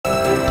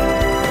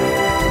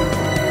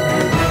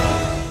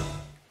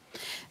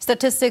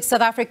Statistics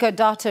South Africa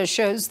data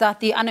shows that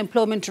the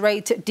unemployment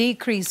rate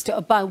decreased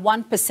by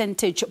 1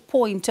 percentage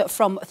point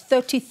from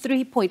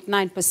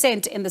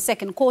 33.9% in the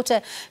second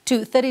quarter to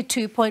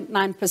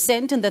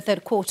 32.9% in the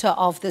third quarter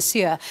of this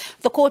year.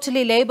 The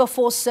quarterly labour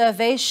force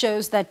survey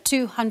shows that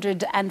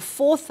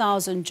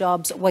 204,000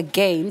 jobs were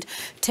gained,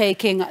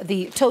 taking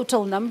the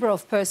total number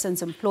of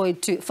persons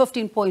employed to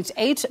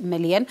 15.8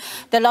 million.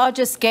 The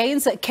largest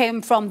gains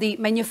came from the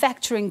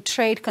manufacturing,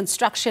 trade,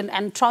 construction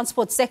and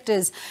transport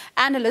sectors.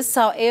 Analysts,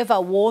 however,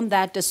 warn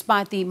that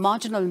despite the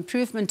marginal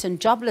improvement in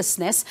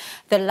joblessness,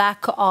 the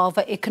lack of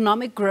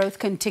economic growth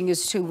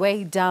continues to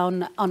weigh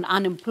down on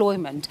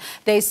unemployment.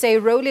 They say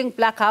rolling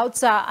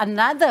blackouts are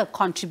another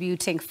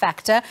contributing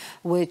factor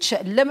which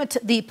limit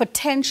the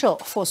potential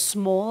for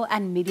small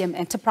and medium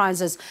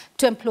enterprises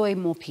to employ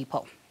more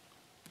people.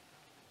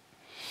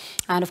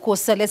 And of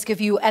course, let's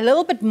give you a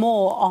little bit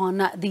more on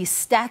the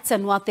stats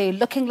and what they're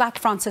looking like.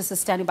 Francis is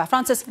standing by.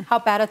 Francis, how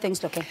bad are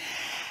things looking?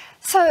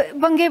 So,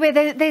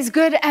 Bongiwe, there's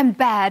good and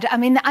bad. I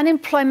mean, the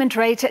unemployment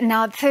rate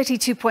now at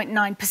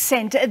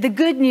 32.9%. The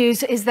good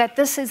news is that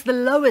this is the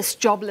lowest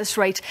jobless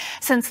rate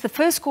since the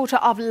first quarter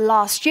of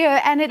last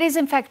year, and it is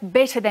in fact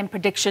better than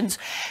predictions.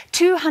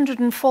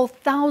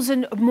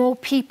 204,000 more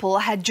people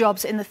had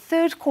jobs in the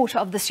third quarter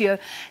of this year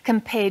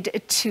compared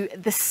to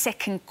the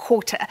second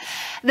quarter.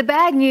 The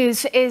bad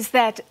news is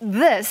that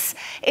this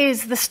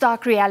is the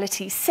stark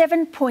reality.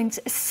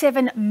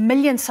 7.7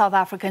 million South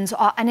Africans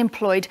are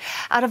unemployed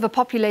out of a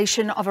population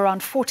of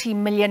around 40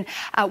 million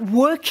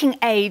working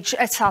age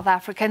South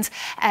Africans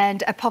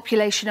and a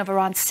population of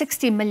around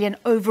 60 million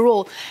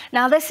overall.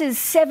 Now, this is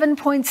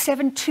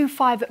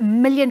 7.725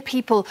 million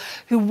people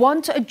who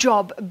want a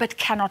job but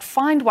cannot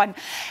find one.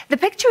 The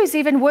picture is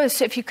even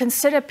worse if you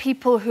consider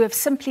people who have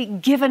simply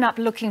given up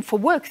looking for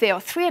work. There are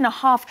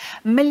 3.5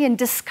 million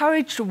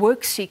discouraged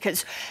work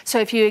seekers. So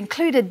if you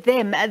included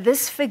them,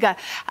 this figure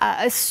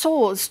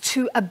soars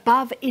to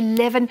above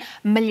 11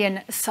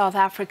 million South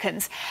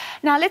Africans.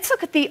 Now, let's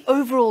look at the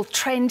overall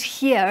trend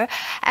here,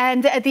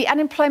 and the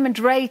unemployment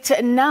rate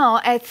now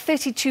at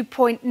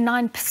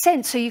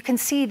 32.9%. So you can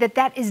see that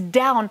that is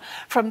down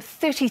from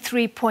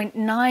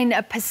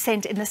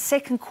 33.9% in the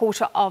second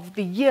quarter of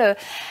the year.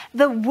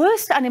 The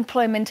worst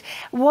unemployment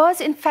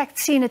was in fact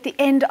seen at the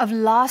end of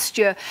last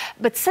year,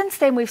 but since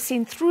then we've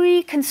seen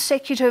 3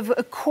 consecutive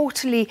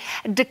quarterly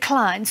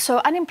declines.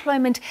 So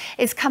unemployment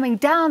is coming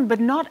down, but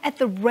not at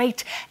the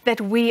rate that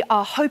we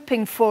are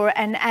hoping for.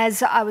 And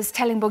as I was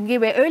telling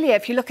Bongiwe earlier,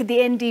 if you look at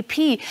the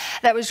NDP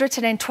that was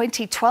written in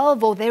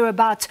 2012 or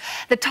thereabouts,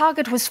 the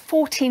target was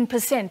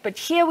 14%, but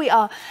here we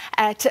are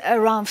at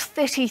around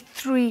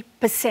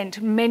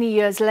 33% many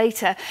years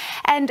later.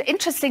 And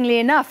interestingly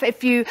enough,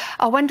 if you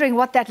are wondering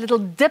what that little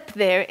dip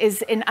there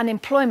is in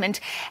unemployment,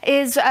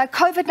 is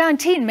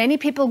COVID-19. Many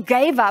people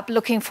gave up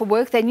looking for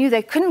work. They knew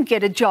they couldn't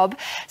get a job,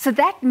 so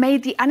that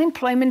made the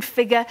unemployment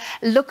figure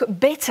look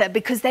better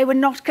because they were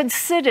not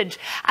considered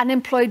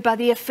unemployed by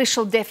the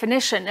official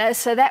definition.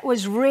 So that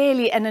was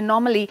really an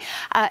anomaly.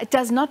 It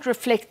does not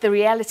reflect the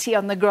reality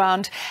on the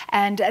ground,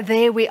 and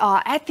there we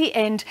are at the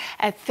end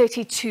at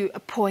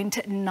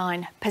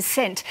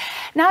 32.9%.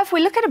 Now, if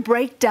we look at a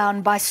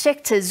breakdown by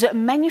sectors,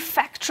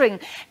 manufacturing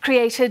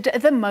created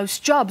the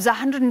most jobs,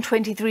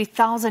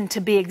 123,000 to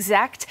be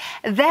exact.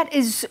 That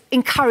is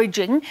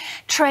encouraging.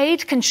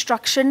 Trade,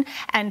 construction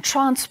and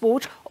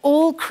transport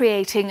all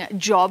creating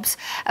jobs,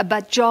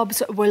 but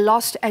jobs were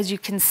lost, as you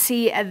can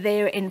see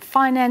there, in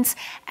finance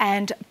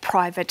and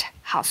private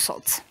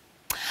households.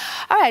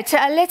 All right,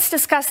 let's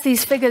discuss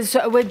these figures.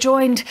 We're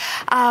joined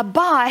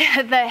by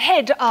the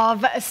head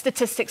of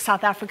Statistics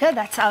South Africa.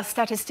 That's our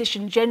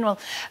Statistician General,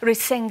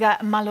 Risenga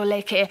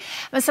Maluleke.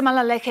 Mr.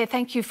 Maluleke,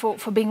 thank you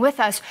for being with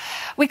us.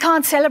 We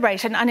can't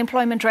celebrate an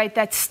unemployment rate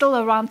that's still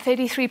around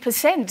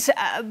 33%,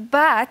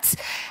 but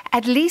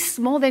at least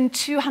more than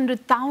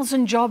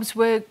 200,000 jobs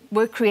were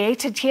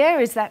created here.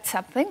 Is that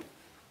something?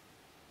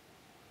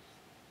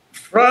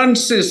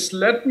 Francis,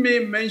 let me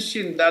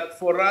mention that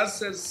for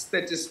us as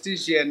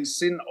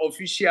statisticians in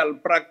official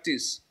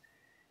practice,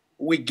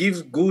 we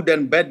give good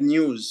and bad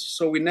news.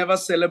 So we never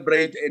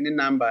celebrate any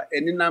number.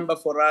 Any number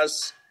for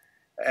us,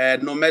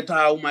 no matter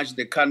how much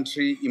the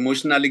country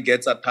emotionally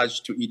gets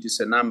attached to it, is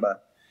a number.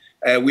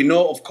 We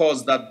know, of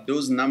course, that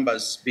those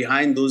numbers,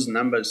 behind those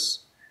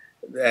numbers,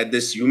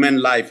 there's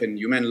human life, and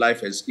human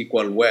life has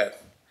equal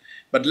worth.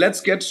 But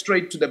let's get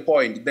straight to the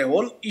point. The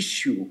whole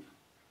issue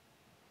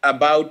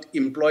about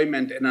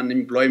employment and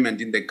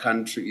unemployment in the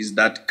country is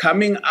that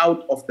coming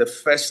out of the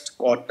first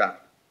quarter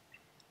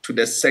to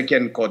the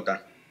second quarter,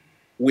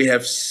 we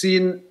have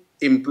seen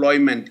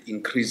employment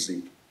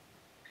increasing.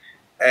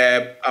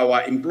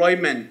 Our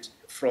employment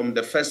from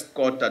the first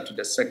quarter to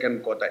the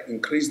second quarter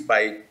increased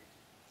by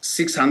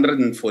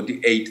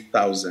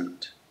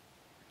 648,000.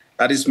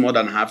 That is more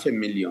than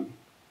 500,000.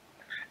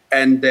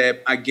 And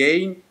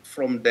again,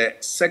 from the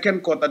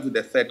second quarter to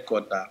the third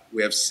quarter,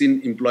 we have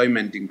seen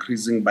employment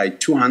increasing by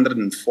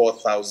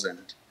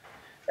 204,000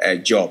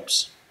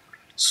 jobs.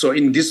 So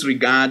in this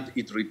regard,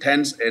 it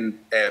returns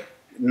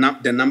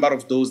the number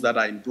of those that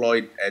are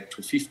employed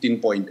to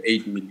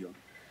 15.8 million.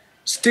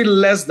 Still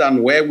less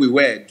than where we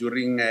were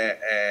during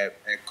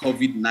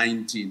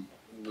COVID-19.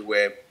 We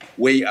were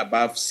way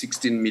above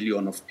 16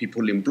 million of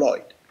people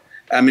employed.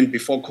 I mean,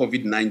 before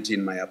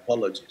COVID-19, my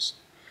apologies.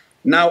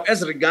 Now,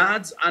 as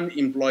regards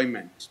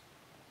unemployment,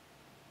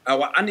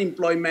 our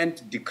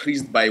unemployment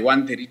decreased by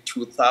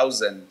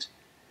 132,000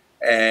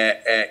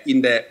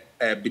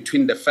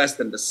 between the first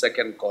and the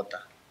second quarter.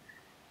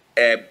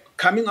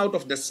 Coming out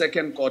of the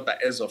second quarter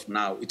as of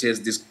now, it has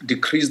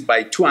decreased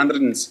by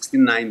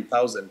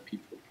 269,000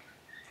 people.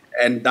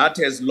 And that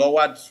has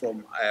lowered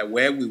from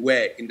where we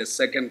were in the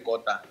second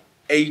quarter,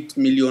 8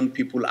 million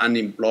people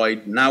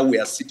unemployed. Now we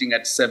are sitting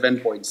at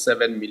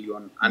 7.7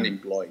 million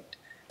unemployed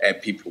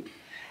people.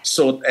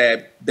 So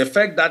the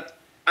fact that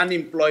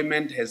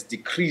unemployment has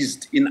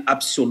decreased in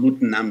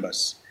absolute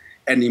numbers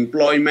and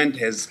employment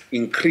has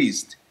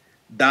increased,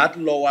 that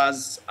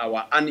lowers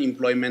our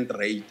unemployment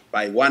rate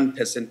by 1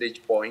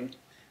 percentage point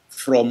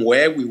from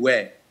where we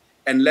were.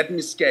 And let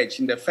me sketch,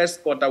 in the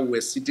first quarter, we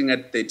were sitting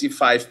at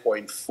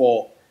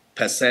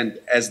 35.4%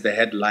 as the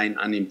headline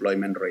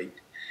unemployment rate.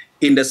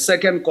 In the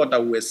second quarter,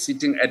 we were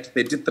sitting at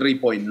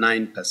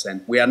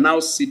 33.9%. We are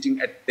now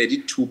sitting at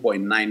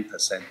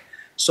 32.9%.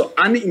 So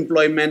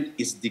unemployment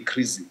is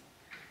decreasing.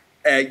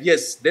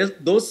 Yes,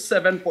 those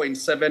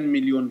 7.7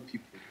 million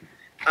people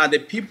are the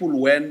people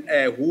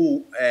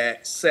who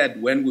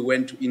said when we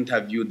went to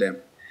interview them,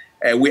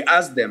 we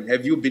asked them,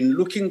 have you been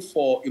looking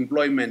for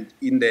employment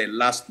in the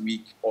last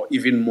week or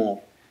even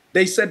more?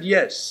 They said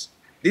yes.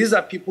 These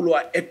are people who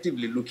are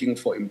actively looking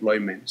for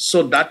employment.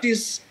 So that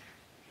is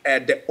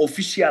the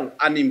official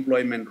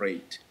unemployment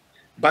rate.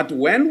 But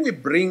when we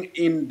bring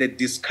in the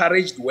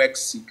discouraged work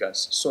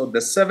seekers, so the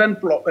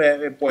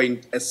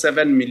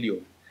 7.7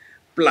 million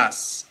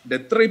plus the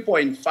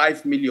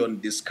 3.5 million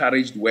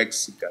discouraged work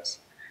seekers,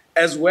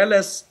 as well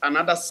as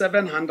another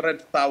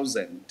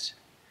 700,000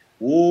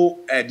 who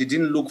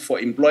didn't look for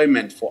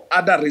employment for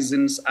other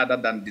reasons other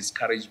than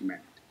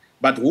discouragement,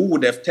 but who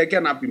would have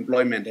taken up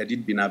employment had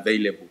it been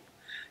available.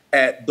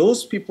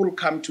 Those people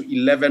come to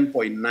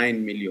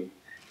 11.9 million.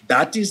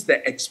 That is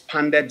the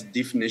expanded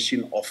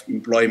definition of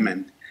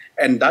employment,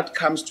 and that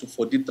comes to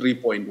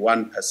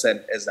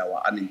 43.1% as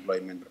our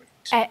unemployment rate.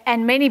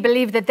 And many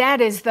believe that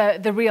that is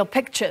the real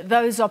picture.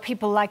 Those are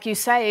people, like you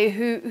say,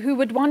 who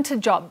would want a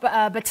job,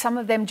 but some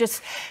of them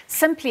just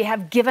simply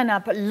have given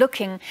up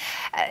looking.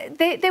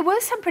 There were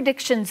some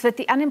predictions that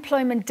the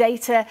unemployment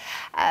data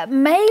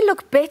may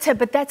look better,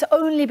 but that's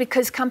only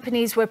because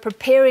companies were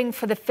preparing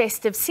for the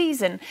festive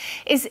season.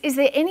 Is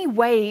there any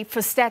way for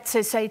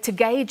Stats SA to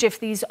gauge if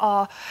these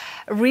are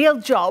real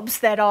jobs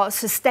that are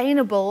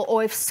sustainable,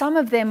 or if some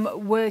of them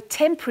were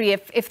temporary,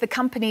 if the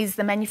companies,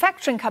 the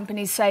manufacturing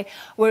companies say,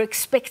 were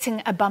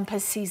expecting a bumper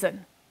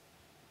season?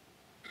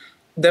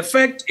 The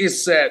fact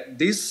is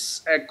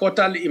this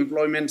quarterly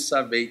employment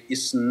survey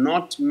is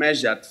not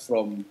measured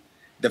from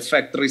the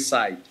factory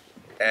side.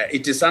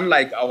 It is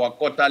unlike our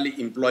quarterly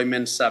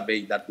employment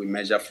survey that we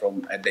measure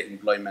from the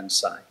employment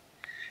side.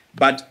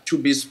 But to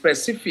be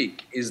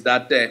specific is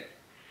that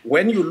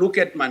when you look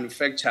at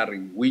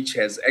manufacturing, which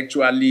has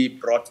actually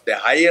brought the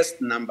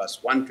highest numbers,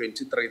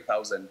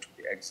 123,000 to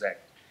be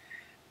exact,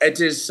 it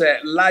is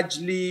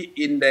largely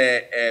in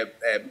the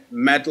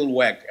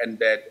metalwork, and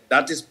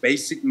that is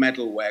basic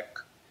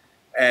metalwork,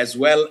 as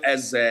well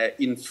as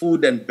in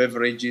food and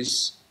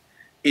beverages,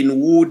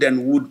 in wood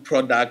and wood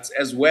products,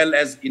 as well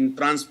as in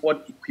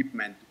transport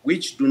equipment,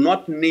 which do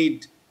not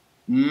need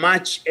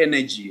much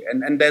energy.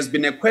 And there's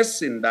been a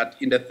question that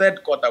in the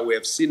third quarter, we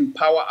have seen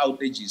power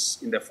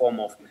outages in the form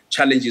of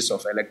challenges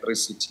of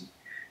electricity.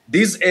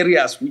 These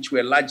areas, which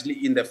were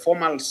largely in the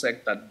formal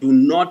sector, do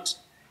not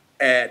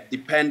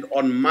depend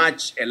on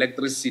much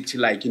electricity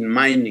like in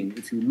mining.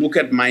 If you look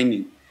at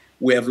mining,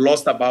 we have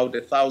lost about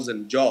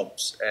 1,000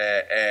 jobs,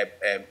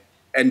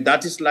 and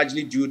that is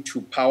largely due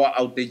to power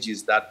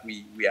outages that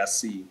we are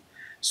seeing.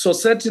 So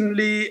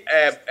certainly,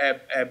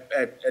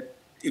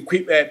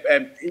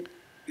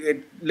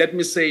 let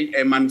me say,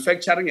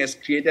 manufacturing has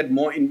created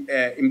more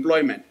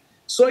employment.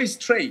 So is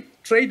trade.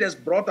 Trade has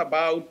brought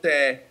about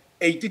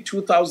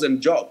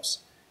 82,000 jobs.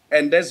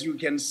 And as you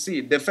can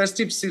see, the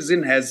festive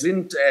season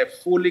hasn't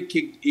fully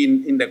kicked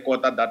in the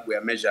quarter that we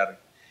are measuring.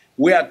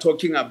 We are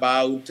talking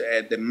about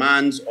the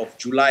months of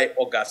July,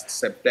 August,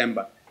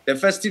 September. The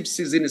festive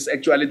season is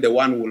actually the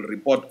one we'll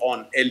report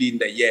on early in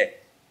the year,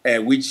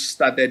 which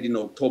started in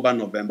October,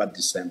 November,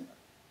 December.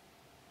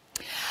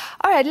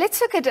 All right, let's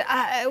look at,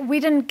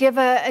 we didn't give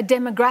a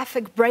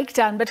demographic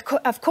breakdown, but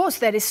of course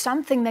that is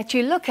something that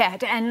you look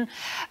at. And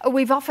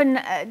we've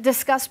often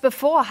discussed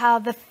before how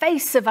the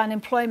face of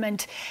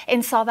unemployment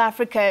in South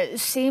Africa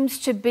seems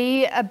to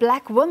be a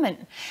black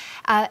woman.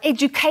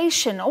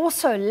 Education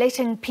also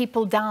letting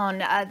people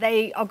down.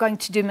 They are going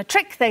to do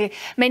matric.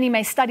 Many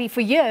may study for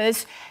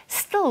years,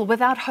 still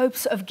without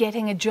hopes of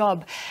getting a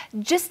job.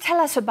 Just tell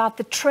us about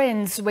the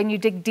trends when you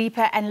dig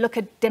deeper and look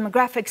at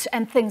demographics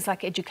and things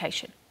like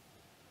education.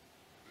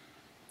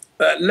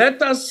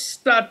 Let us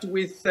start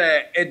with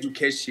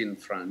education,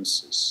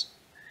 Francis.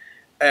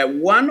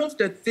 One of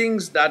the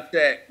things that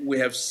we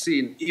have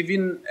seen,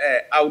 even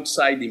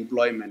outside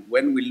employment,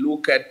 when we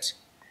look at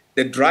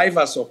the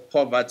drivers of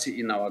poverty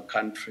in our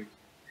country,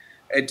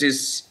 it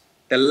is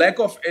the lack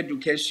of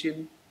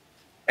education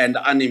and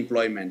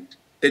unemployment.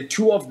 The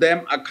two of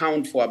them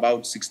account for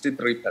about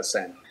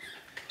 63%.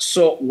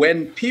 So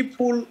when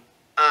people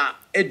are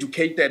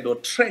educated or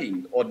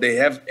trained, or they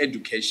have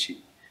education,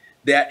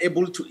 they are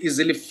able to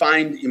easily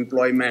find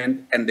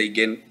employment and they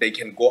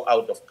can go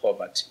out of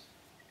poverty.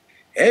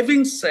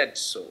 Having said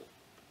so,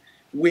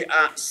 we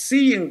are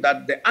seeing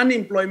that the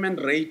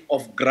unemployment rate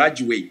of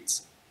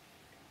graduates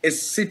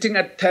is sitting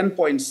at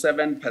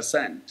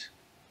 10.7%.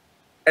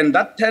 And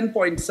that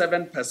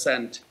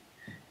 10.7%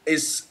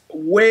 is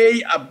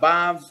way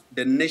above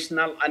the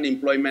national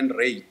unemployment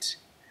rate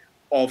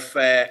of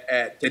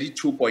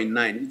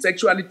 32.9. It's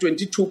actually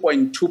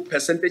 22.2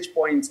 percentage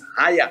points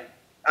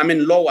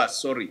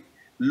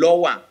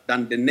lower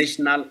than the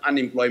national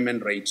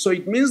unemployment rate. So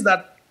it means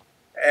that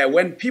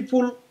when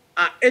people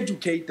are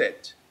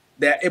educated,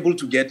 they are able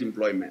to get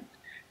employment.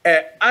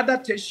 Other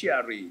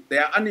tertiary,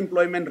 their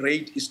unemployment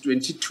rate is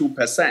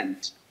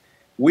 22%,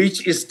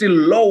 which is still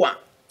lower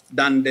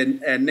than the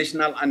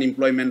national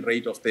unemployment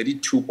rate of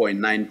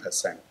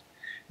 32.9%.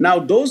 Now,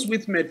 those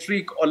with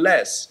matric or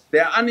less,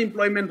 their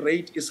unemployment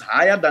rate is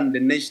higher than the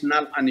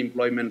national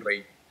unemployment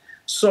rate.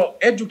 So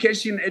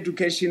education,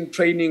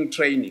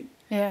 training.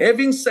 Yeah.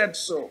 Having said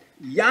so,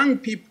 young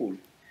people,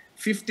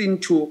 15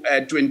 to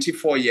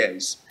 24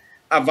 years,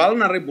 are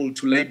vulnerable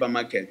to labor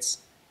markets.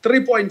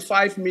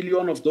 3.5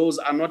 million of those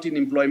are not in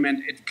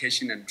employment,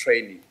 education, and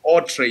training.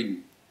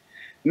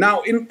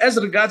 Now, as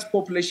regards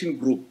population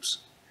groups,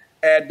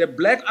 the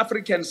Black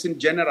Africans in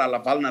general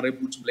are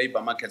vulnerable to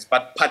labor markets,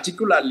 but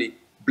particularly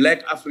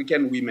Black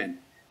African women,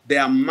 they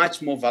are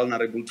much more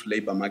vulnerable to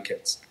labor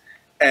markets.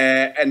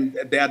 And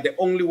they are the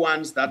only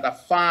ones that are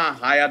far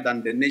higher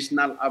than the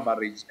national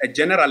average.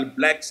 Generally,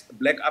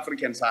 Black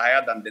Africans are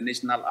higher than the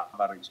national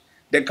average.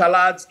 The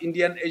coloreds,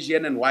 Indian,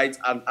 Asian, and whites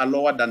are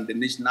lower than the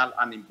national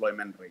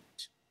unemployment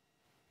rate.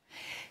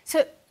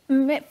 So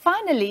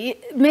finally,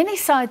 many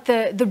cite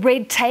the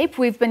red tape.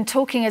 We've been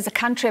talking as a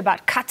country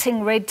about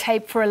cutting red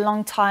tape for a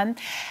long time.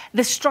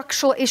 The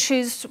structural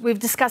issues, we've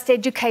discussed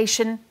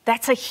education,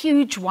 that's a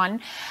huge one.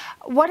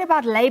 What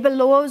about labour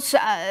laws?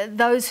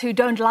 Those who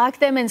don't like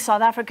them in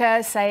South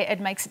Africa say it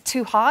makes it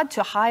too hard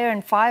to hire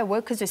and fire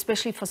workers,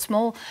 especially for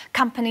small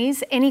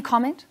companies. Any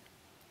comment?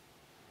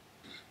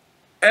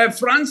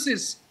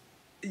 Francis,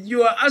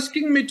 you are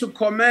asking me to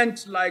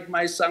comment like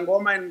my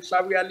Sangoma and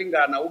Xavier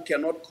Lingana, who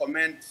cannot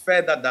comment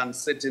further than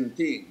certain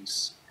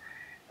things.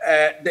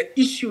 The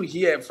issue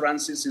here,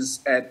 Francis, is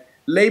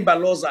labour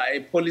laws are a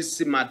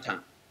policy matter.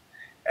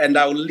 And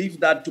I will leave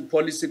that to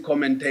policy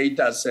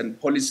commentators and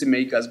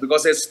policymakers,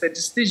 because as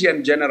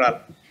Statistician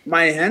General,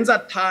 my hands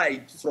are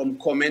tied from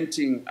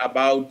commenting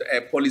about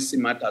policy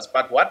matters.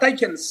 But what I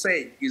can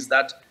say is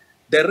that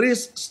there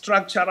is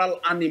structural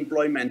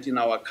unemployment in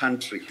our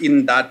country,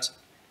 in that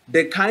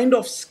the kind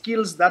of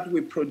skills that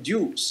we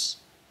produce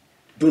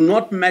do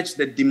not match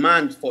the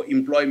demand for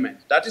employment.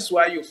 That is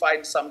why you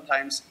find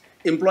sometimes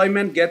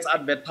employment gets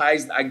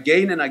advertised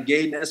again and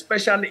again,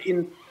 especially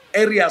in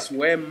areas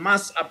where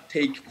mass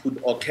uptake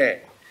could occur.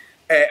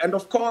 And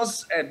of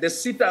course, the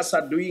sitters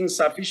are doing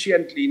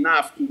sufficiently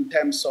enough in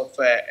terms of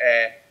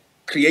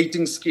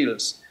creating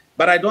skills.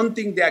 But I don't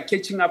think they are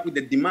catching up with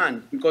the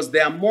demand, because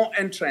there are more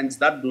entrants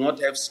that do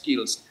not have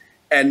skills.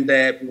 And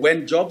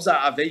when jobs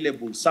are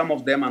available, some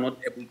of them are not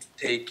able to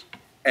take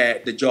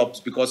the jobs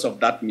because of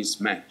that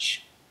mismatch.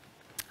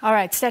 All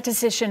right,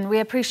 statistician, we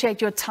appreciate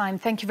your time.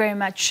 Thank you very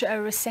much,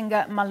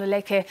 Risenga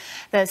Maluleke,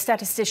 the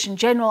Statistician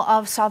General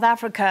of South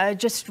Africa,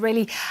 just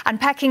really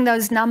unpacking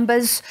those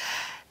numbers.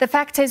 The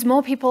fact is,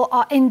 more people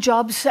are in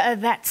jobs.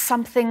 That's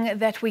something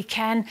that we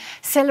can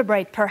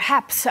celebrate,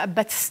 perhaps,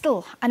 but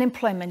still,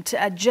 unemployment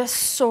just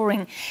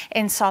soaring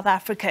in South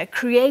Africa,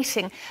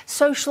 creating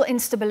social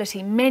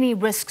instability, many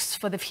risks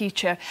for the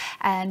future,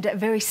 and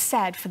very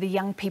sad for the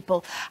young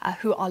people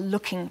who are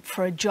looking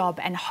for a job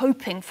and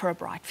hoping for a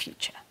bright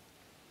future.